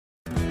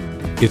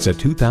It's a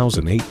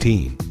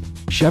 2018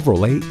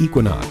 Chevrolet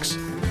Equinox.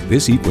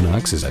 This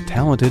Equinox is a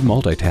talented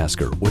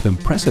multitasker with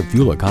impressive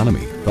fuel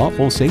economy,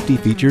 thoughtful safety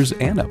features,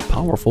 and a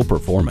powerful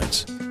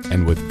performance.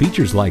 And with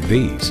features like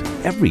these,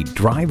 every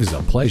drive is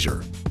a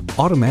pleasure.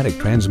 Automatic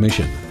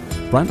transmission,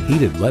 front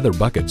heated leather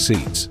bucket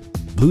seats,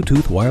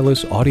 Bluetooth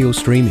wireless audio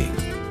streaming,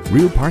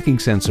 rear parking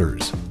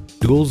sensors,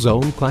 dual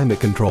zone climate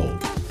control,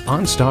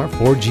 OnStar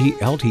 4G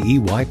LTE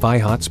Wi-Fi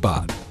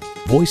hotspot,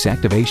 voice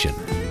activation,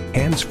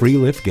 hands-free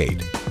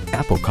liftgate,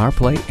 Apple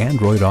CarPlay,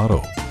 Android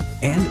Auto,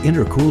 and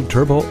intercooled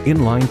turbo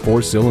inline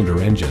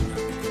 4-cylinder engine.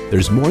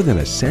 There's more than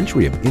a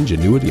century of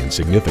ingenuity and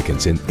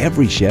significance in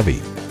every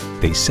Chevy.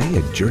 They say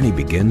a journey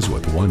begins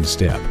with one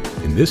step.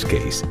 In this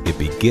case, it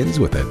begins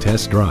with a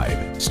test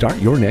drive. Start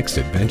your next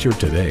adventure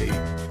today.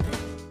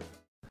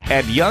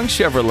 At Young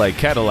Chevrolet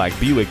Cadillac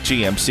Buick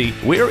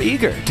GMC, we're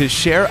eager to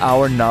share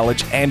our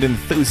knowledge and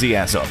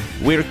enthusiasm.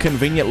 We're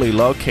conveniently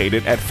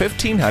located at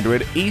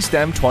 1500 East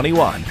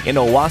M21 in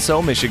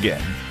Owosso,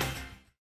 Michigan.